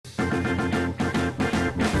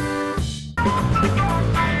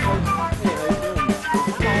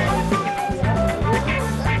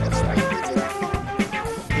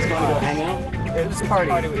What's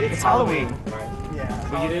party? It's Halloween. Right. Yeah.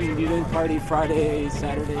 But you didn't party Friday,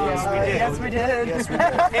 Saturday? Yes, we did. Yes, we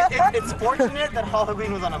did. It's fortunate that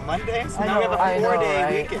Halloween was on a Monday, so now we have a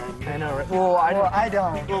 4-day weekend. I know, right? Well, I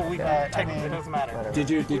don't. Well, we technically it doesn't matter. Did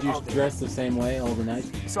you dress the same way all the night?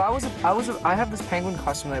 So I have this penguin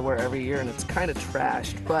costume that I wear every year, and it's kind of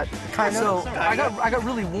trashed, but so I got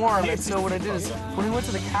really warm, and so what I did is when we went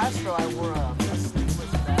to the Castro, I wore a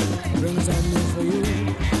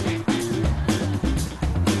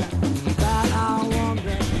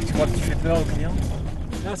Tu crois que tu fais peur aux clients?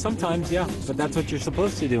 Yeah, sometimes, yeah. But that's what you're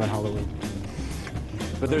supposed to do on Halloween.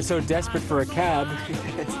 But they're so desperate for a cab,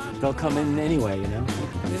 they'll come in anyway, you know?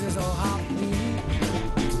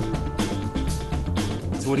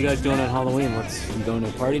 So what are you guys doing on Halloween? You going to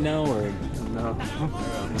a party now, or? No.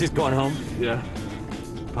 Just going home? Yeah.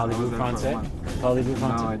 Parlez-vous français? Parlez-vous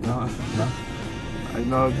français? No, I don't. No? I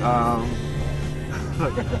know,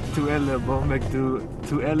 tu es le bon mec tu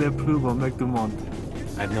es le plus bon mec du monde.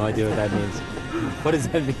 I have no idea what that means. What does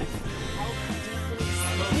that mean?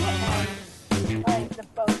 Like the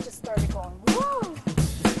boat just started going, whoa!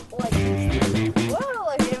 Like, whoa!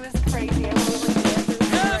 Like it was crazy.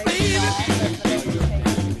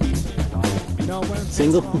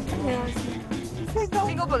 Single? Yeah.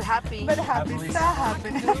 Single but happy. But happy. So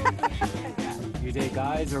happy. You date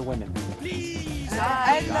guys or women?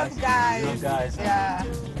 I love guys. You love guys? Yeah.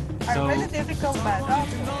 So, I'm really difficult, but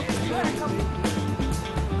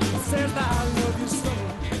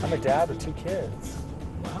I'm a dad with 2 kids.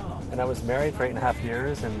 wow. And I was married for 8.5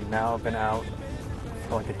 years, and now I've been out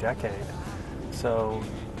for like a decade. So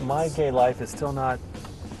my gay life is still not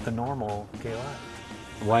the normal gay life.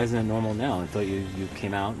 Why isn't it normal now? I thought you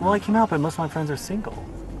came out. Well, I came out, but most of my friends are single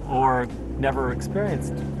or never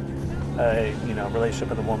experienced a relationship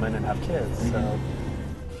with a woman and have kids.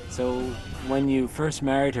 So when you first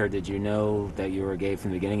married her, did you know that you were gay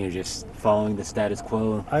from the beginning? You're just following the status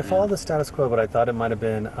quo? I followed the status quo, but I thought it might have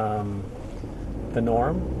been the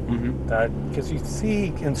norm. Mm-hmm. That because you see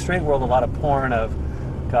in straight world a lot of porn of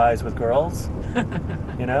guys with girls, or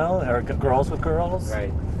girls with girls.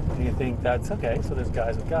 Right. And you think that's okay. So there's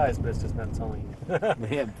guys with guys, but it's just men's only.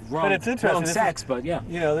 Yeah, wrong, But it's interesting. wrong sex, but yeah.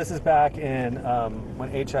 This is back in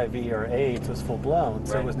when HIV or AIDS was full blown,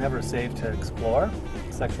 so Right. it was never safe to explore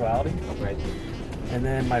sexuality. Right. And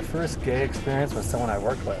then my first gay experience was someone I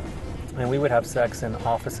worked with, and we would have sex in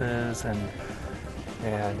offices and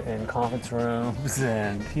in conference rooms,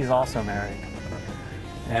 and he's also married.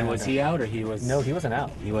 And was he out, or he was? No, he wasn't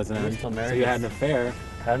out. He wasn't He out. was still married. So you had an affair.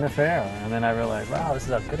 Had an affair, and then I realized, wow, this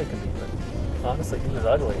is how good it can be. But honestly, he was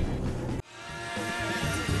ugly.